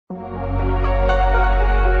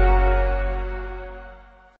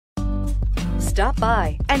Stop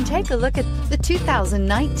by and take a look at the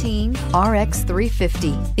 2019 RX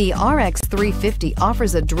 350. The RX 350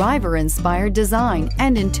 offers a driver-inspired design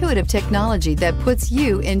and intuitive technology that puts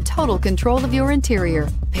you in total control of your interior.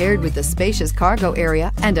 Paired with a spacious cargo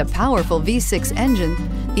area and a powerful V6 engine,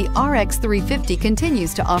 the RX 350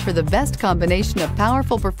 continues to offer the best combination of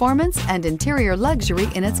powerful performance and interior luxury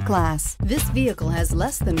in its class. This vehicle has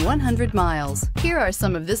less than 100 miles. Here are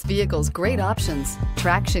some of this vehicle's great options: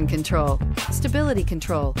 traction control, stability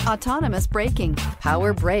control, autonomous braking,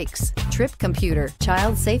 power brakes, trip computer,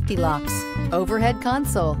 child safety locks, overhead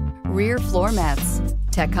console, rear floor mats,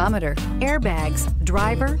 tachometer, airbags,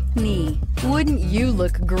 driver, knee. Wouldn't you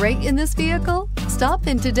look great in this vehicle? Stop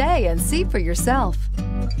in today and see for yourself.